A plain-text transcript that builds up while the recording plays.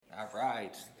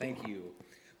right, thank you.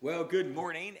 Well, good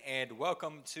morning and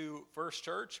welcome to First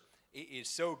Church. It is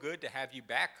so good to have you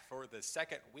back for the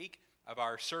second week of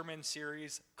our sermon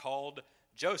series called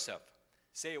Joseph.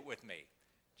 Say it with me,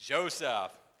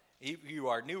 Joseph. If you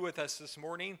are new with us this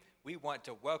morning, we want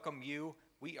to welcome you.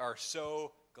 We are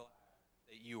so glad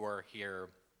that you are here.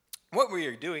 What we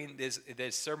are doing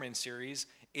this sermon series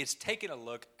is taking a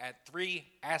look at three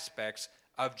aspects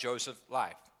of Joseph's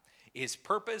life: his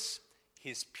purpose,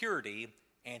 his purity,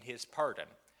 and his pardon.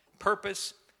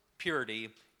 Purpose, purity,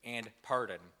 and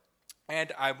pardon.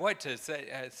 And I want to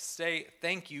say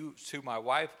thank you to my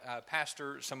wife,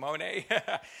 Pastor Simone.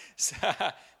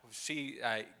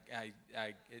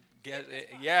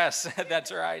 Yes,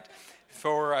 that's right,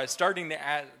 for starting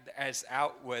us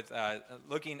out with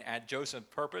looking at Joseph's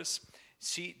purpose.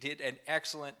 She did an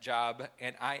excellent job,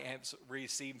 and I have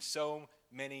received so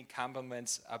many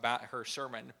compliments about her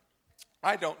sermon.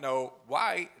 I don't know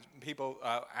why people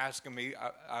asking me,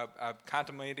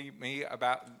 complimenting me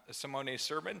about Simone's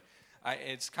sermon.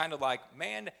 It's kind of like,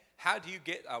 man, how do you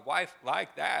get a wife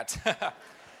like that?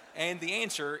 And the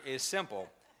answer is simple.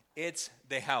 It's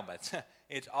the helmet.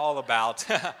 It's all about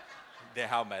the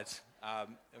helmet.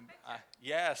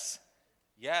 Yes.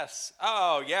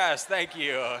 Oh, yes, thank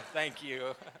you.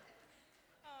 Oh,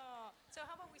 so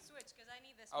how about we switch, because I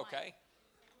need this Okay. mic.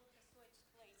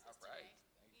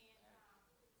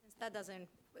 That doesn't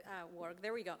work.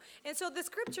 There we go. And so the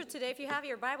scripture today, if you have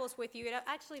your Bibles with you, it'll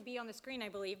actually be on the screen, I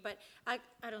believe, but I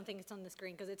don't think it's on the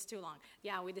screen because it's too long.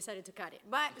 Yeah, we decided to cut it.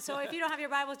 But so if you don't have your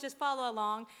Bibles, just follow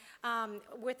along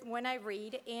with when I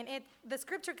read. And the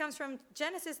scripture comes from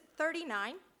Genesis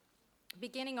 39,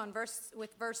 beginning on verse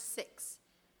 6.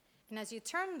 And as you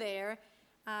turn there,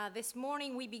 this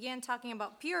morning we began talking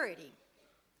about purity.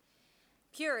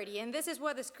 Purity, and this is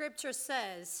what the scripture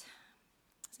says.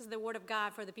 This is the word of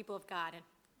God for the people of God.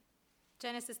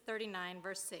 Genesis 39,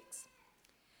 verse 6.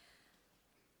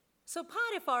 So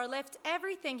Potiphar left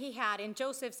everything he had in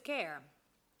Joseph's care.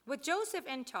 With Joseph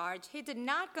in charge, he did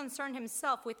not concern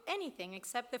himself with anything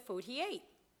except the food he ate.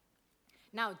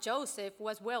 Now Joseph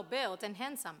was well built and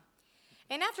handsome.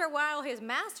 And after a while, his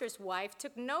master's wife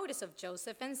took notice of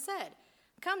Joseph and said,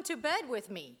 "Come to bed with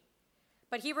me."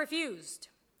 But he refused.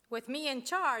 "With me in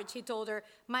charge," he told her,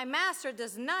 "my master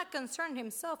does not concern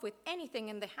himself with anything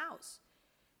in the house.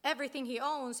 Everything he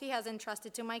owns he has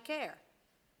entrusted to my care.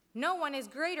 No one is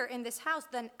greater in this house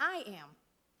than I am.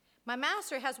 My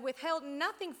master has withheld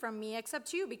nothing from me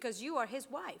except you because you are his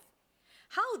wife.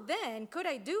 How then could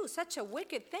I do such a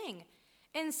wicked thing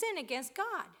and sin against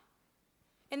God?"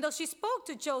 And though she spoke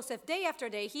to Joseph day after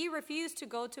day, he refused to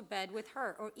go to bed with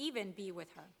her or even be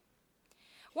with her.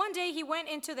 One day he went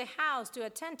into the house to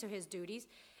attend to his duties,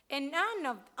 and none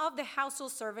of the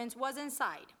household servants was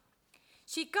inside.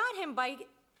 She caught him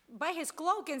by his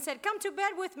cloak and said, "Come to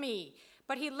bed with me."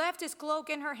 But he left his cloak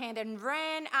in her hand and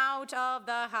ran out of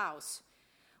the house.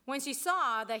 When she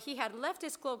saw that he had left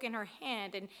his cloak in her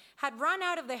hand and had run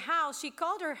out of the house, she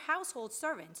called her household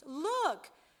servants. "Look,"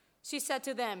 she said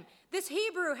to them, "this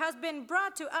Hebrew has been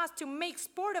brought to us to make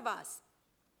sport of us.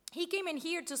 He came in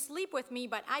here to sleep with me,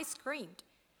 but I screamed.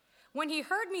 When he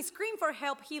heard me scream for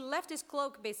help, he left his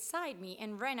cloak beside me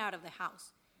and ran out of the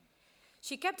house."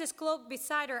 She kept his cloak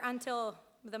beside her until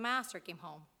the master came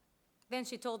home. Then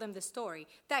she told him the story.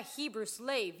 "That Hebrew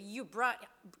slave you brought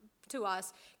to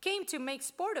us came to make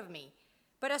sport of me.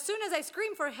 But as soon as I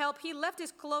screamed for help, he left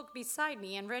his cloak beside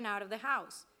me and ran out of the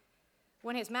house."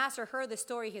 When his master heard the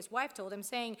story his wife told him,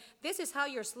 saying, "This is how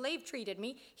your slave treated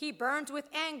me," he burned with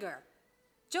anger.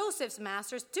 Joseph's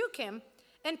masters took him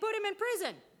and put him in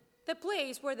prison, the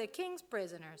place where the king's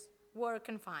prisoners were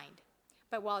confined.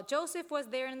 But while Joseph was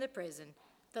there in the prison,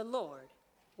 the Lord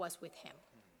was with him.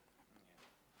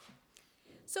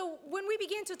 So when we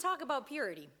begin to talk about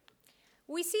purity,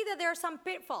 we see that there are some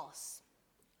pitfalls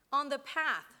on the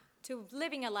path to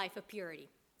living a life of purity.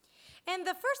 And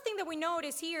the first thing that we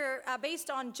notice here, based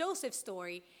on Joseph's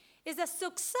story, is that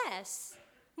success,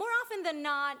 more often than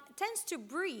not, tends to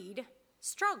breed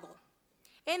struggle.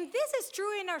 And this is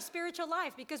true in our spiritual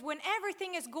life, because when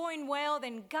everything is going well,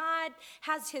 then God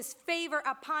has his favor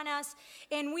upon us,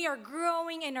 and we are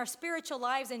growing in our spiritual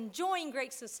lives, enjoying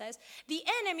great success. The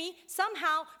enemy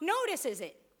somehow notices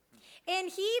it,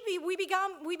 and we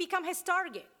become his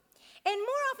target. And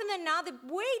more often than not, the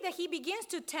way that he begins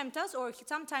to tempt us, or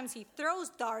sometimes he throws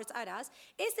darts at us,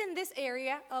 is in this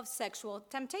area of sexual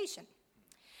temptation.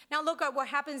 Now look at what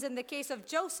happens in the case of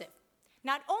Joseph.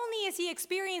 Not only is he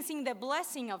experiencing the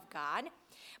blessing of God,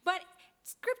 but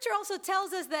Scripture also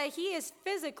tells us that he is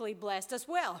physically blessed as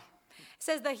well. It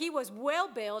says that he was well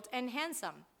built and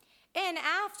handsome. And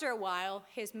after a while,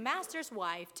 his master's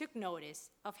wife took notice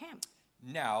of him.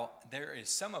 Now, there is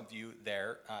some of you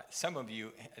there,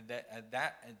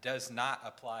 that does not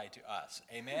apply to us.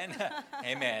 Amen?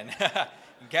 Amen.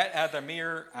 Get out the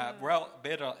mirror, well,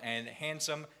 bit and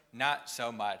handsome, not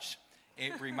so much.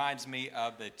 It reminds me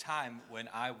of the time when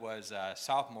I was a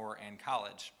sophomore in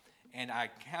college, and I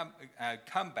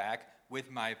come back with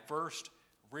my first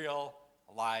real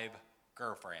live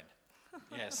girlfriend.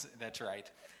 Yes, that's right.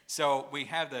 So we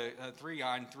have the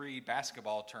 3-on-3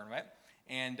 basketball tournament,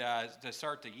 and to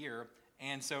start the year,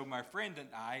 and so my friend and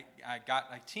I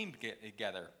got a team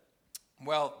together.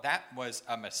 Well, that was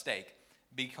a mistake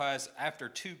because after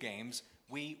 2 games,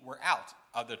 we were out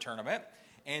of the tournament,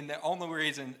 and the only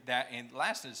reason that it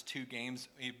lasted 2 games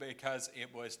is because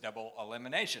it was double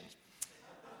eliminations.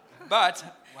 But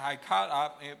I caught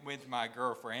up with my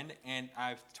girlfriend, and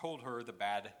I've told her the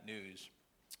bad news.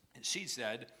 She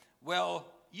said, well,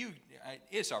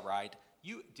 it's all right.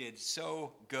 You did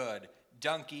so good,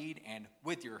 dunkied and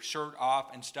with your shirt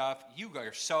off and stuff. You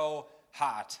are so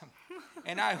hot.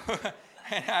 And I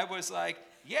was like,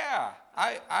 yeah,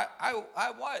 I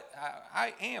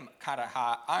am kind of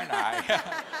hot, aren't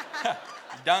I?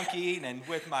 Dunkied and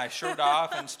with my shirt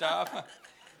off and stuff.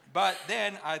 But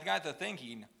then I got to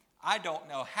thinking, I don't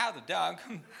know how to dunk,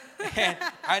 and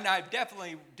I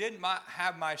definitely did not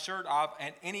have my shirt off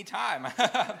at any time.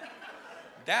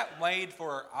 That made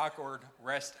for an awkward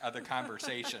rest of the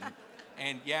conversation.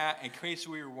 And yeah, in case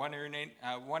we were wondering,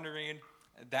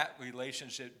 that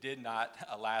relationship did not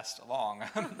last long.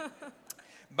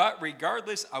 But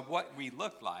regardless of what we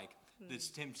look like, the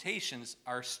temptations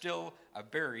are still a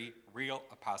very real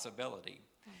possibility.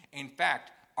 In fact,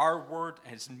 our word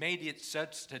has made it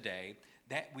such today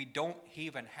that we don't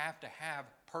even have to have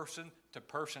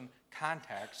person-to-person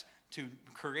contacts to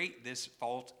create this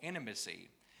false intimacy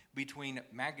between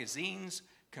magazines,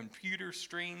 computer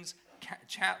screens,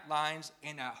 chat lines,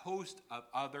 and a host of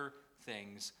other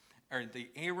things. Or the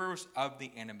arrows of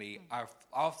the enemy are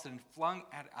often flung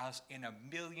at us in a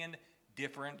million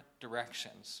different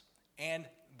directions. And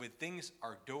when things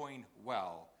are doing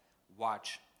well,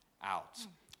 watch out.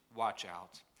 Watch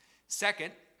out.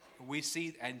 Second, we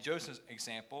see in Joseph's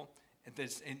example,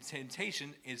 this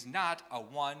temptation is not a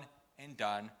one and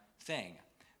done thing,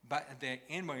 but the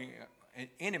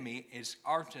enemy is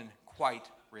often quite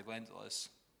relentless.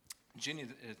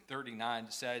 Genesis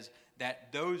 39 says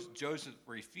that those Joseph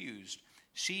refused,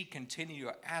 she continued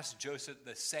to ask Joseph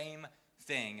the same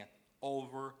thing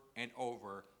over and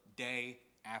over, day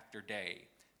after day.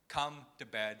 Come to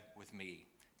bed with me.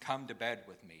 Come to bed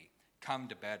with me. Come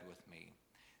to bed with me.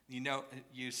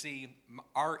 You see,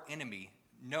 our enemy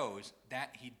knows that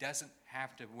he doesn't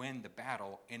have to win the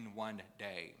battle in one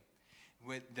day.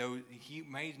 Though he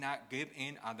may not give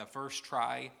in on the first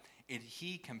try,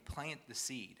 he can plant the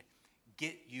seed,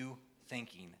 get you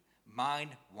thinking, mind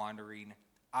wandering,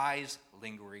 eyes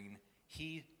lingering.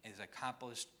 He has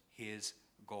accomplished his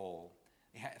goal.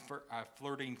 For a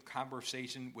flirting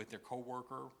conversation with their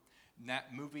coworker,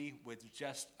 that movie with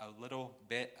just a little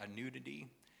bit of nudity,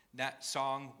 that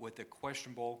song with the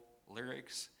questionable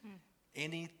lyrics,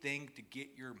 anything to get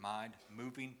your mind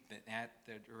moving in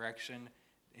that direction,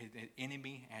 the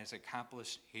enemy has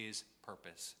accomplished his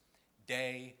purpose.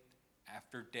 Day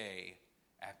after day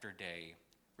after day,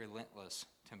 relentless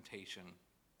temptation.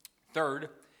 Third,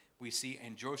 we see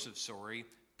in Joseph's story,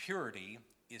 purity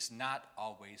is not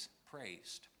always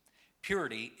praised.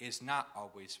 Purity is not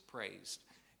always praised.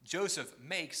 Joseph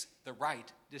makes the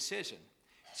right decision.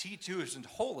 He chooses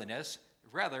holiness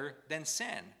rather than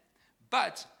sin.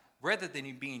 But rather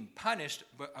than being punished,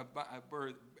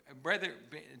 rather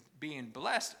being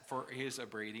blessed for his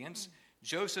obedience,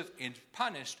 Joseph is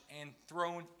punished and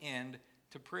thrown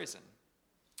into prison.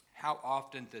 How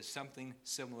often does something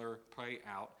similar play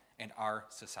out in our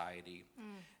society?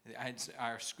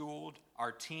 Our schooled,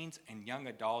 our teens and young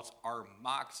adults are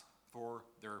mocked for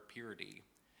their purity.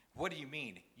 What do you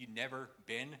mean? You never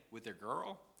been with a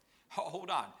girl? Hold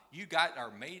on. You got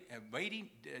our waiting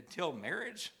till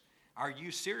marriage? Are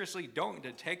you seriously going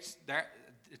to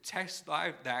test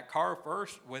drive that car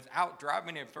first without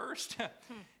driving it first?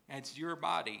 It's your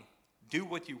body. Do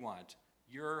what you want.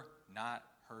 You're not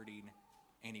hurting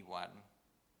anyone.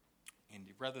 And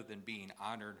rather than being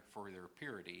honored for their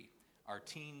purity, our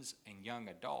teens and young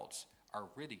adults are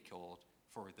ridiculed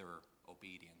for their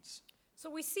obedience. So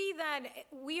we see that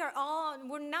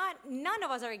none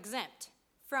of us are exempt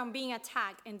from being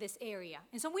attacked in this area.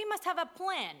 And so we must have a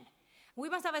plan. We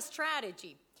must have a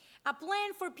strategy, a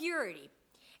plan for purity.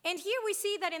 And here we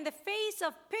see that in the face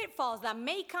of pitfalls that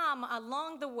may come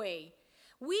along the way,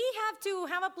 we have to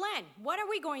have a plan. What are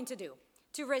we going to do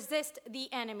to resist the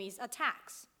enemy's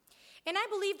attacks? And I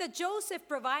believe that Joseph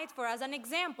provides for us an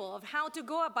example of how to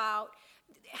go about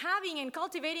having and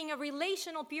cultivating a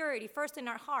relational purity, first in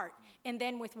our heart and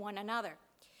then with one another.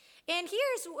 And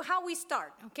here's how we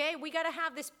start, okay? We got to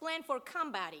have this plan for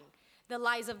combating the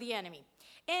lies of the enemy.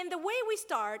 And the way we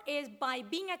start is by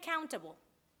being accountable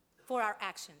for our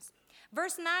actions.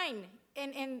 Verse 9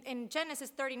 in Genesis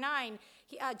 39,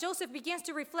 Joseph begins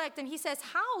to reflect, and he says,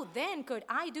 how then could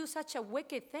I do such a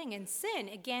wicked thing and sin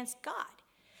against God?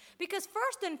 Because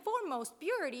first and foremost,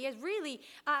 purity is really,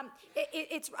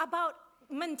 it's about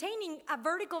maintaining a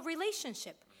vertical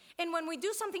relationship. And when we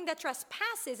do something that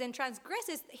trespasses and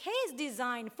transgresses his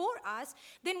design for us,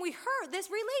 then we hurt this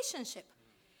relationship.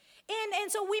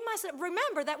 And so we must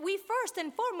remember that we first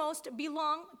and foremost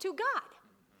belong to God.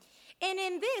 And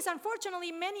in this,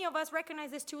 unfortunately, many of us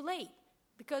recognize this too late.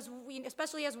 Because we,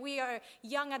 especially as we are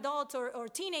young adults or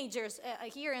teenagers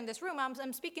here in this room,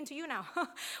 I'm speaking to you now.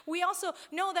 We also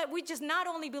know that we just not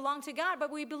only belong to God,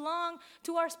 but we belong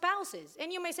to our spouses.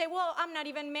 And you may say, well, I'm not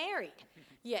even married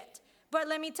yet. But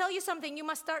let me tell you something, you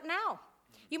must start now.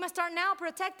 You must start now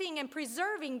protecting and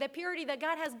preserving the purity that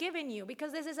God has given you,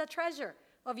 because this is a treasure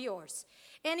of yours.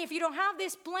 And if you don't have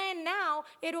this plan now,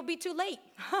 it'll be too late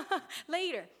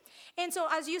later. And so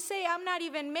as you say, I'm not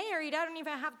even married, I don't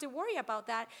even have to worry about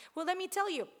that. Well, let me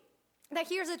tell you that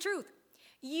here's the truth.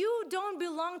 You don't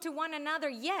belong to one another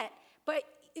yet, but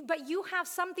you have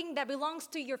something that belongs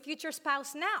to your future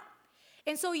spouse now.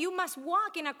 And so you must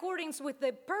walk in accordance with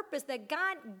the purpose that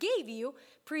God gave you,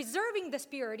 preserving this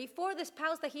purity for the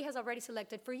spouse that he has already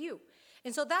selected for you.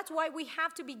 And so that's why we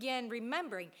have to begin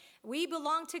remembering we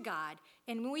belong to God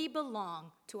and we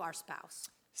belong to our spouse.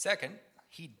 Second,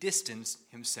 he distanced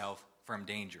himself from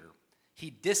danger. He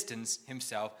distanced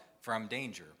himself from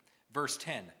danger. Verse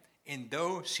 10, and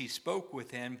though she spoke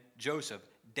with him, Joseph,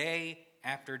 day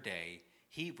after day,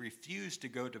 he refused to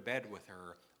go to bed with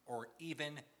her or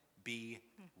even be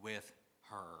with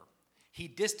her. He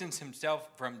distanced himself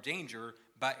from danger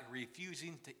by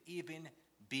refusing to even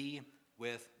be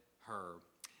with her.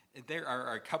 There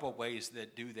are a couple ways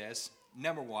that do this.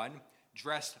 Number one,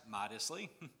 dress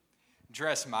modestly.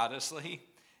 Dress modestly.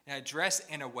 Dress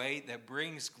in a way that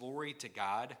brings glory to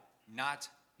God, not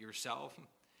yourself.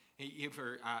 If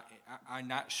you're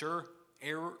not sure,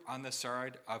 err on the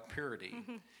side of purity.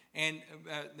 Mm-hmm. And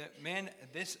men,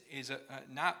 this is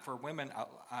not for women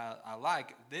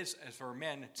alike. This is for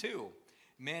men too.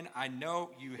 Men, I know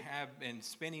you have been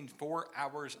spending 4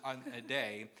 hours a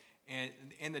day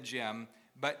in the gym,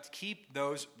 but keep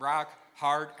those rock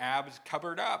hard abs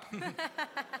covered up.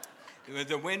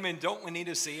 The women don't need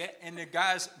to see it, and the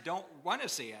guys don't want to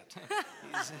see it.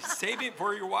 Save it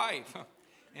for your wife.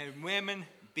 And women,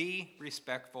 be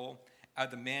respectful of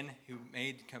the men who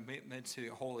made commitments to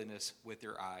holiness with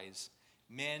your eyes.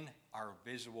 Men are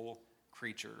visual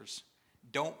creatures.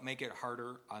 Don't make it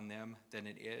harder on them than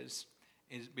it is.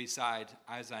 Besides,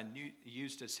 as I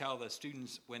used to tell the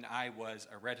students when I was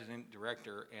a resident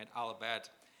director at Olivet,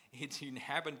 if you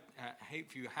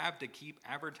have to keep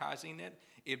advertising it,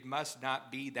 it must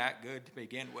not be that good to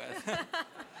begin with.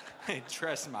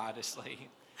 Dress modestly.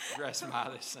 Dress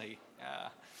modestly.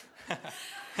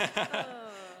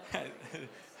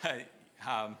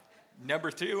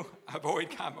 Number 2, avoid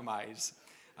compromise.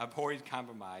 Avoid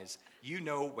compromise. You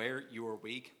know where you are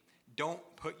weak. Don't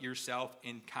put yourself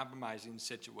in compromising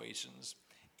situations.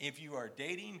 If you are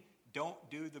dating, don't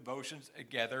do the motions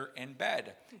together in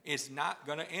bed. It's not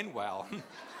going to end well.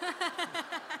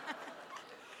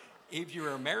 If you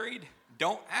are married,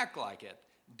 don't act like it.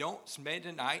 Don't spend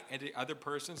the night at the other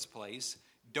person's place.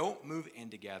 Don't move in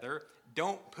together.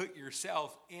 Don't put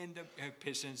yourself in the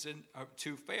position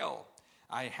to fail.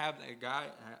 I have a guy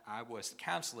I was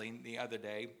counseling the other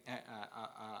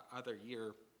other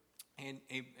year, and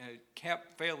he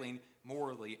kept failing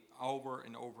morally over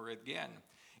and over again.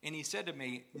 And he said to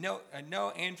me, no,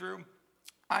 Andrew,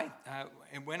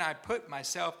 and when I put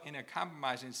myself in a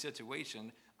compromising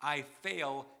situation, I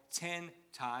fail 10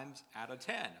 times out of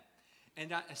 10.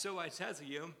 And so I tell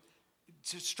you,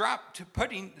 to stop to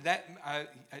putting that,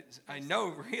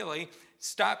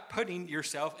 stop putting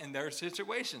yourself in those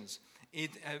situations.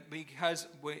 Because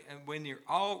when you're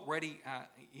already,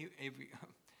 you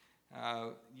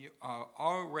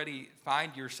already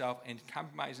find yourself in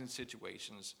compromising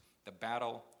situations, the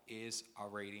battle is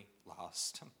already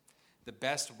lost. The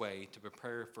best way to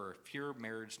prepare for a pure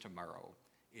marriage tomorrow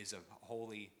is a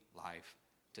holy life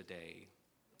today.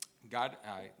 God,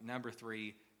 number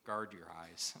 3, guard your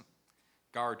eyes.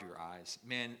 Guard your eyes.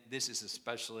 Men, this is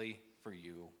especially for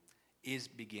you. It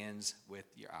begins with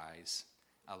your eyes.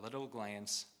 A little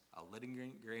glance, a little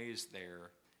gaze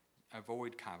there.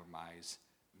 Avoid compromise.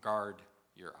 Guard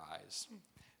your eyes.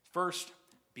 First,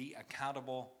 be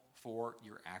accountable for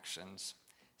your actions.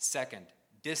 Second,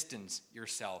 distance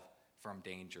yourself from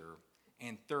danger.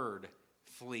 And third,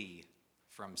 flee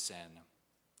from sin.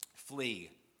 Flee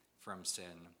from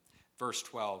sin. Verse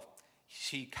 12,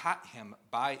 she caught him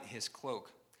by his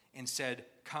cloak and said,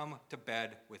 "Come to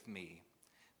bed with me."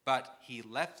 But he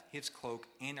left his cloak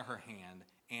in her hand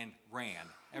and ran.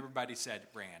 Everybody said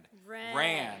ran.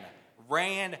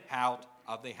 Ran out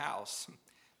of the house.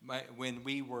 When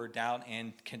we were down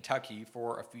in Kentucky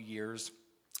for a few years,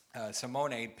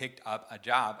 Simone picked up a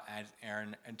job as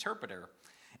an interpreter.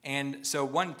 And so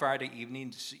one Friday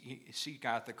evening, she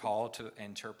got the call to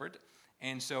interpret.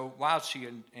 And so while she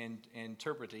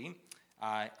interpreting,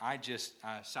 I just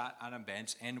sat on a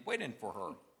bench and waited for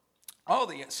her. All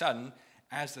of a sudden,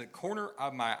 as the corner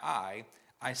of my eye,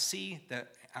 I see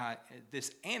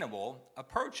this animal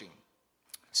approaching.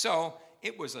 So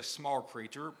it was a small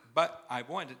creature, but I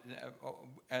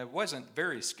wasn't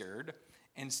very scared.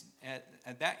 And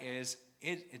that is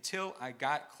it until I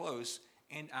got close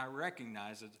and I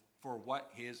recognized it for what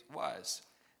his was.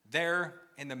 There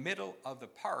in the middle of the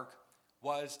park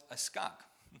was a skunk.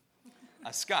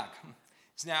 A skunk.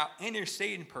 Now, any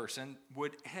sane person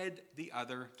would head the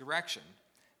other direction,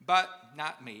 but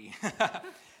not me.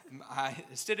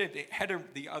 Instead of heading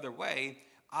the other way,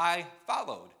 I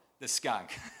followed the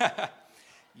skunk.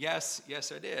 Yes,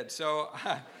 I did. So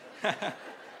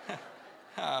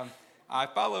I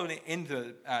followed it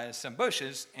into some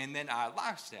bushes, and then I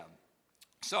lost him.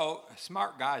 So,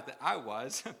 smart guy that I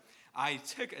was, I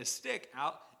took a stick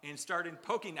out and started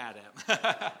poking at him.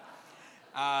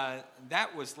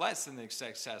 That was less than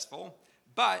successful,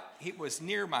 but it was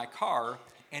near my car,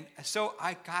 and so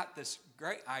I got this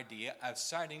great idea of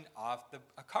setting off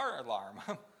a car alarm.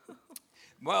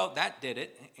 Well, that did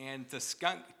it, and the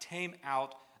skunk came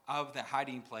out of the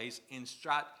hiding place and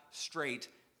shot straight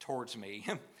towards me.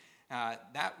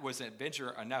 That was an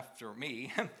adventure enough for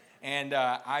me, and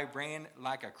I ran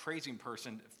like a crazy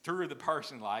person through the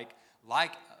parking lot,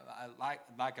 like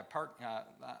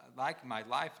my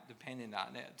life depended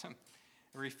on it.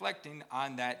 Reflecting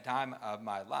on that time of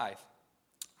my life,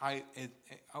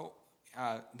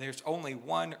 there's only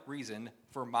one reason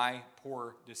for my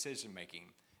poor decision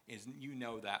making. Is you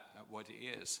know that what it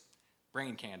is?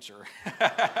 Brain cancer.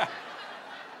 Not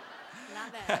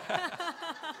bad.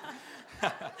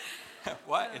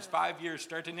 What? Is 5 years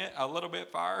stretching it a little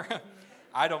bit far?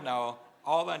 I don't know.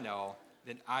 All I know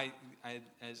that I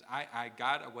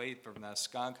got away from the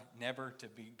skunk, never to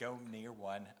go near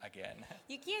one again.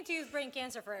 You can't use brain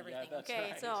cancer for everything, Yeah, that's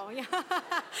okay? right. So, yeah.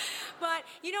 But,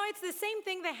 it's the same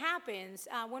thing that happens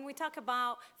when we talk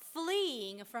about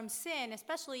fleeing from sin,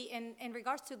 especially in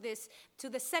regards to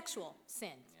the sexual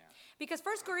sin. Yeah. Because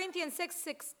 1 Corinthians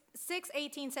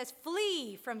 6:18 says,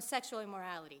 "Flee from sexual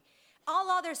immorality. All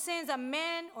other sins a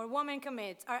man or woman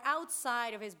commits are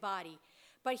outside of his body.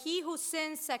 But he who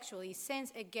sins sexually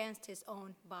sins against his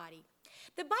own body."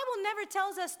 The Bible never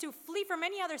tells us to flee from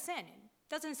any other sin. It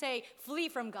doesn't say flee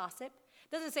from gossip.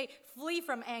 It doesn't say flee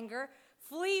from anger,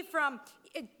 flee from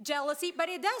jealousy, but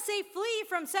it does say flee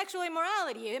from sexual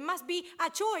immorality. It must be a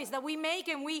choice that we make,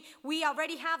 and we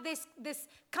already have this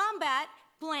combat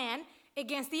plan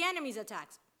against the enemy's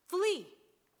attacks. Flee.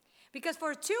 Because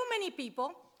for too many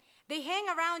people, they hang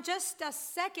around just a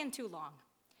second too long.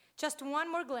 Just one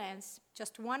more glance,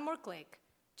 just one more click,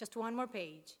 just one more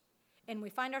page, and we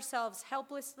find ourselves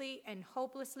helplessly and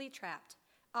hopelessly trapped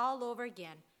all over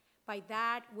again by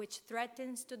that which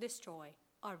threatens to destroy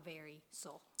our very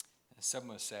soul. Some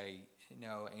will say,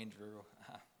 Andrew,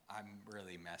 I'm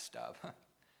really messed up.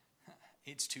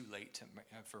 It's too late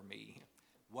for me.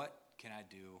 What can I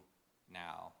do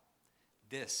now?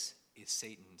 This is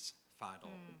Satan's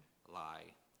final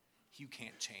lie. You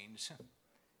can't change.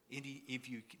 If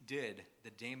you did, the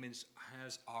damage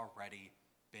has already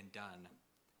been done.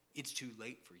 It's too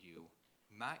late for you.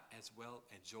 Might as well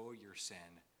enjoy your sin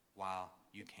while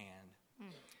you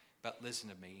can. But listen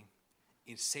to me.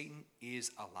 If Satan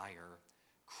is a liar,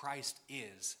 Christ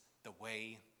is the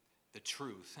way, the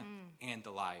truth, and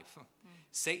the life.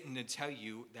 Satan will tell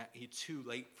you that it's too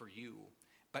late for you,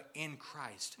 but in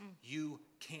Christ, you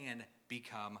can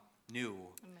become new.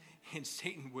 Amen. And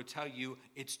Satan will tell you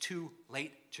it's too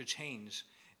late to change,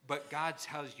 but God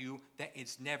tells you that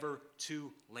it's never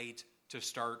too late to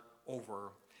start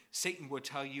over. Satan will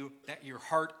tell you that your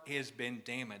heart has been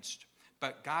damaged,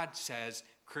 but God says,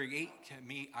 create in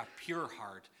me a pure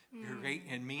heart. Create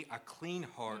in me a clean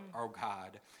heart, oh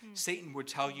God. Satan would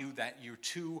tell you that you're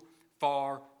too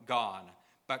far gone.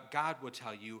 But God will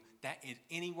tell you that if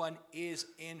anyone is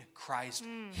in Christ,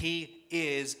 he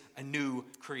is a new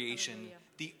creation. Hallelujah.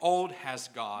 The old has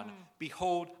gone.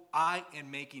 Behold, I am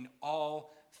making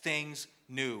all things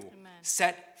new. Amen.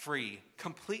 Set free,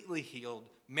 completely healed,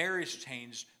 marriage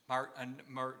changed,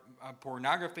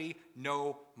 pornography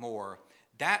no more.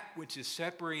 That which is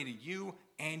separating you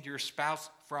and your spouse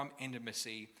from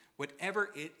intimacy, whatever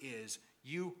it is,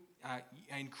 you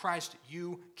in Christ,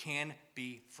 you can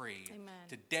be free. Amen.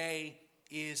 Today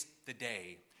is the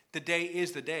day. Today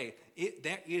is the day.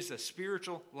 That is a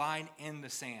spiritual line in the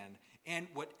sand. And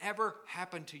whatever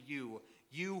happened to you,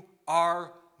 you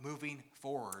are moving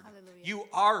forward. Hallelujah. You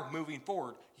are moving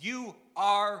forward. You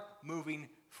are moving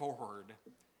forward.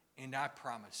 And I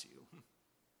promise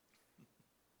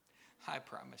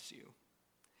you,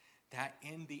 that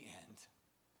in the end,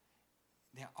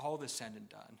 that all the said and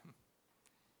done,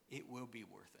 it will be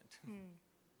worth it.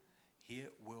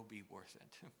 It will be worth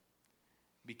it.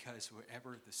 Because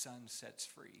wherever the sun sets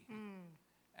free,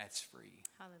 that's free.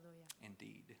 Hallelujah.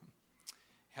 Indeed.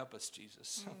 Help us,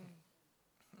 Jesus.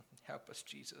 Help us,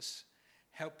 Jesus.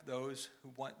 Help those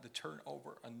who want to turn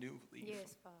over a new leaf.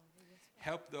 Yes, Father. Yes, Father.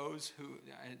 Help those who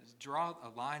draw a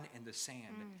line in the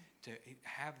sand to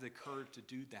have the courage to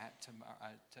do that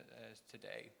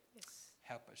today. Yes.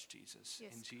 Help us, Jesus.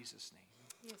 Yes, In God. Jesus' name.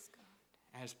 Yes, God.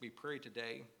 As we pray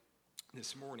today,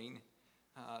 this morning,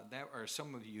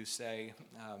 some of you say,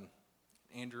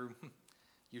 Andrew,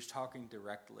 you're talking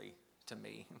directly to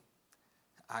me.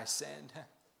 I sinned.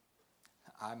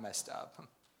 I messed up.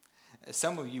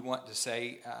 Some of you want to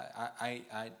say,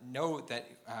 I know that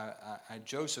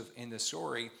Joseph in the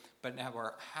story, but no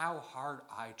matter how hard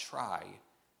I try,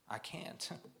 I can't.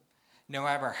 No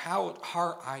matter how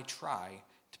hard I try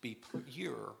to be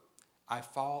pure, I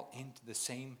fall into the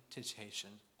same temptation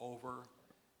over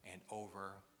and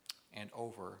over and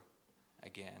over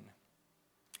again.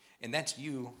 And that's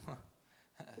you.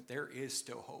 There is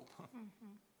still hope.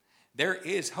 There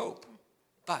is hope,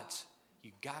 but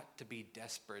you got to be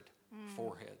desperate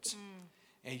for it.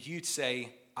 And you'd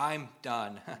say, I'm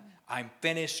done. I'm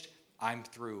finished. I'm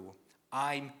through.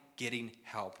 I'm getting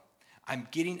help. I'm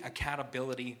getting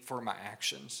accountability for my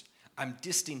actions. I'm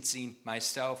distancing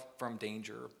myself from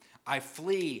danger. I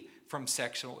flee from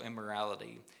sexual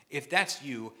immorality. If that's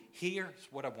you, here's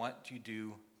what I want you to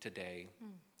do today.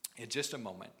 In just a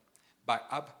moment, by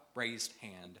upraised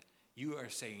hand, you are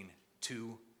saying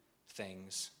two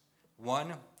things.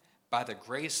 One, by the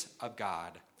grace of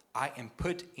God, I am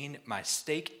put in my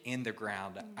stake in the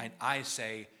ground, and I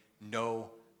say, no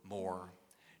more.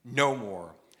 No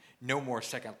more. No more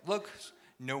second looks.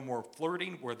 No more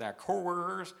flirting with our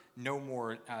coworkers. No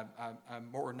more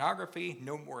pornography.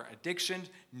 No more addictions.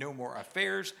 No more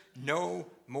affairs. No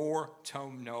more.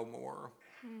 No more.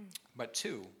 But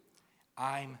two,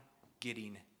 I'm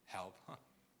getting help.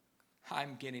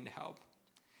 I'm getting help.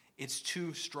 It's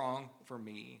too strong for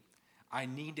me. I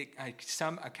need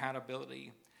some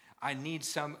accountability. I need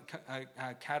some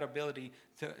accountability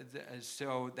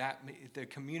so that the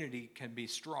community can be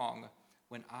strong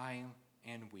when I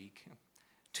am weak.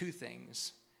 Two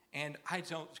things. And I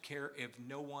don't care if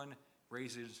no one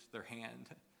raises their hand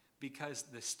because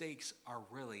the stakes are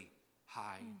really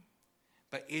high.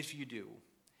 But if you do,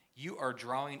 you are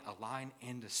drawing a line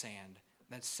in the sand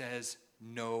that says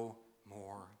no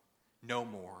more. No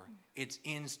more. It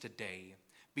ends today.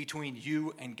 Between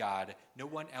you and God, no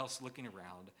one else looking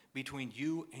around. Between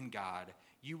you and God,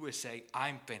 you would say,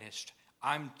 I'm finished.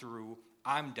 I'm through.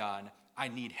 I'm done. I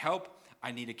need help.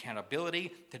 I need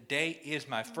accountability. Today is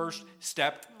my first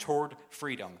step toward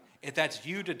freedom. If that's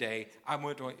you today, I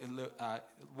want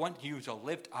you to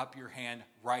lift up your hand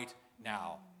right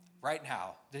now. Right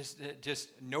now. Just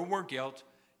no more guilt,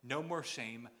 no more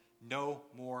shame, no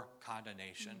more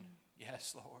condemnation.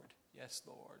 Yes, Lord. Yes,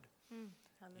 Lord.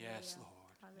 Hallelujah. Yes, Lord.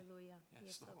 Hallelujah. Yes,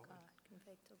 Yes, oh Lord. God.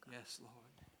 Convict, oh God. Yes, Lord.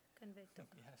 Convict, oh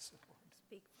God. Yes, Lord.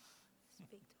 Speak, Father.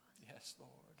 Speak to us. Yes,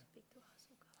 Lord. Speak to us,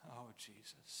 oh God. Oh,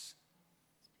 Jesus.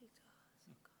 Speak to us,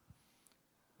 oh God.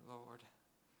 Lord.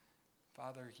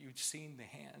 Father, you've seen the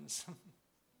hands.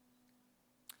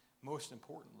 Most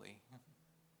importantly,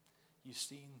 you've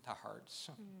seen the hearts.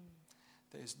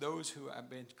 There's those who have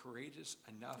been courageous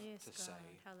enough Yes, to God.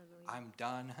 say, Hallelujah. I'm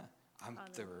done. I'm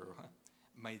Hallelujah. through.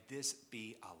 May this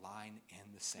be a line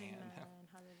in the sand. Amen.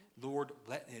 Hallelujah. Lord,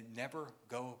 let it never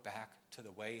go back to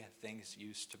the way things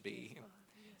used to be.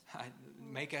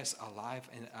 Make us alive,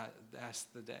 and that's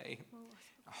the day.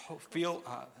 Feel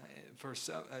for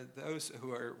those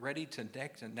who are ready to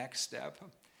take the next step,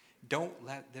 don't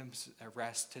let them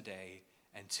rest today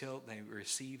until they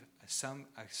receive some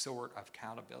sort of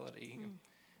accountability.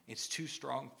 It's too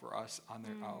strong for us on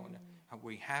their own.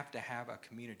 We have to have a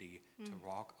community to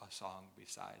walk a song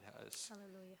beside us.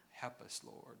 Hallelujah. Help us,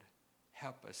 Lord.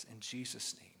 Help us in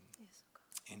Jesus' name. Yes, oh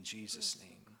God. In Jesus'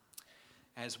 name.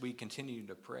 As we continue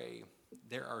to pray,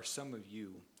 there are some of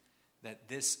you that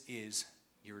this is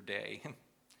your day.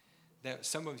 That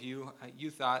some of you,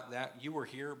 you thought that you were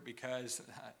here because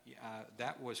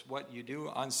that was what you do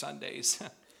on Sundays.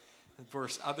 For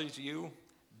others of you,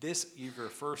 this is your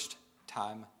first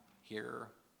time here.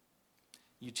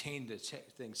 You tend to check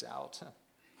things out,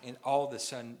 and all of a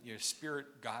sudden your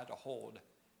spirit got a hold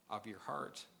of your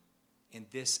heart, and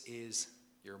this is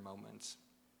your moment.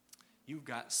 You've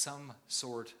got some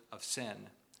sort of sin,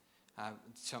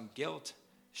 some guilt,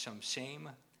 some shame,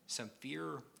 some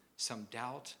fear, some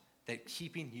doubt that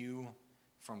keeping you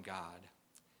from God.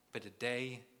 But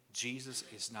today, Jesus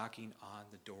is knocking on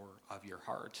the door of your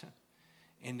heart.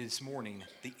 And this morning,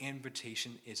 the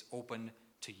invitation is open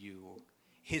to you.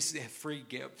 His free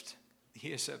gift,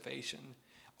 his salvation.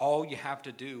 All you have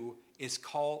to do is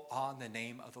call on the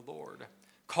name of the Lord.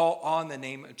 Call on the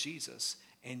name of Jesus.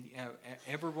 And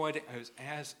everyone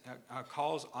as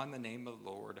calls on the name of the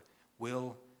Lord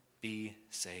will be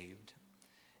saved.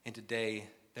 And today,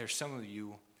 there's some of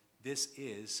you, this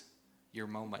is your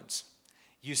moment.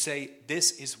 You say,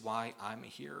 this is why I'm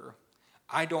here.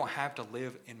 I don't have to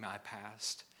live in my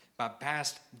past. My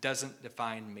past doesn't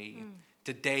define me.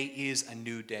 Today is a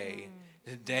new day.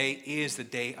 Today is the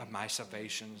day of my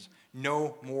salvation.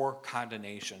 No more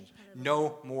condemnation.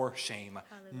 No more shame.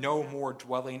 No more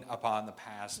dwelling upon the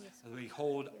past.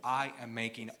 Behold, I am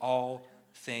making all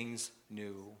things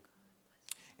new.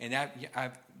 And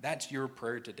that's your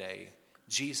prayer today.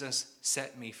 Jesus,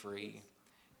 set me free.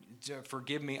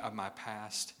 Forgive me of my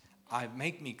past.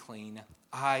 Make me clean.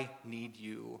 I need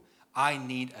you. I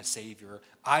need a Savior.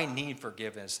 I need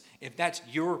forgiveness. If that's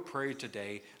your prayer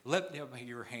today, lift up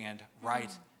your hand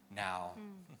right now.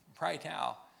 Right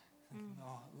now.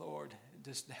 Oh, Lord,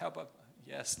 just help up.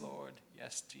 Yes, Lord.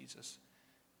 Yes, Jesus.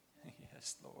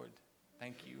 Yes, Lord.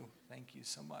 Thank you. Thank you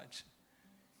so much.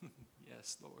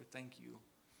 Yes, Lord. Thank you.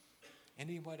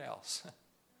 Anyone else?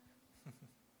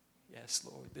 Yes,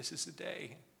 Lord. This is the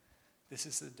day. This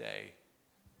is the day.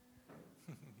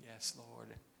 Yes, Lord.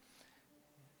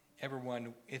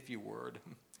 Everyone, if you would,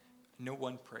 no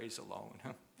one prays alone.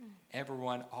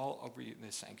 Everyone all over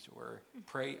the sanctuary,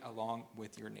 pray along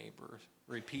with your neighbors.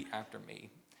 Repeat after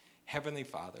me. Heavenly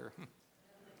Father,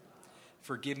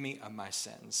 forgive me of my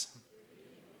sins.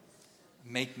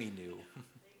 Make me new.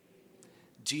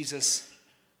 Jesus,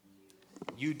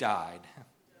 you died.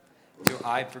 So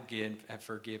I forgiven.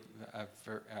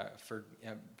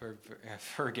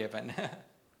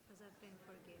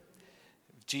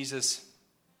 Jesus,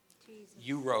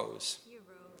 you rose.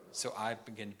 So I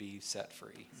can be set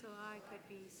free.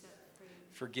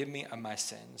 Forgive me of my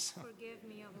sins.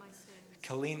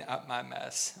 Clean up my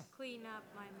mess.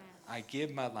 I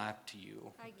give my life to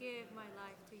you.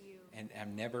 And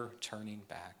I'm never turning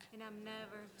back.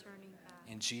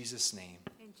 In Jesus' name.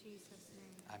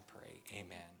 I pray.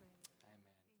 Amen.